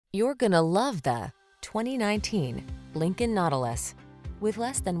You're gonna love the 2019 Lincoln Nautilus. With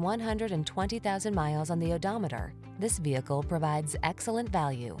less than 120,000 miles on the odometer, this vehicle provides excellent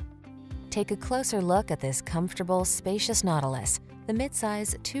value. Take a closer look at this comfortable, spacious Nautilus, the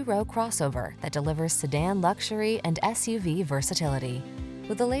midsize two-row crossover that delivers sedan luxury and SUV versatility.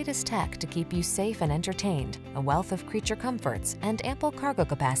 With the latest tech to keep you safe and entertained, a wealth of creature comforts, and ample cargo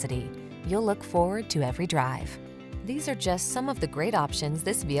capacity, you'll look forward to every drive. These are just some of the great options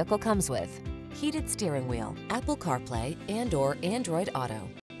this vehicle comes with: heated steering wheel, Apple CarPlay and/or Android Auto,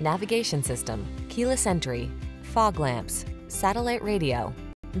 navigation system, keyless entry, fog lamps, satellite radio,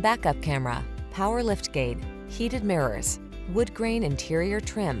 backup camera, power liftgate, heated mirrors, wood grain interior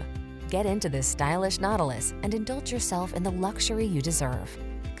trim. Get into this stylish Nautilus and indulge yourself in the luxury you deserve.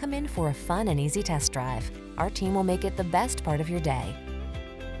 Come in for a fun and easy test drive. Our team will make it the best part of your day.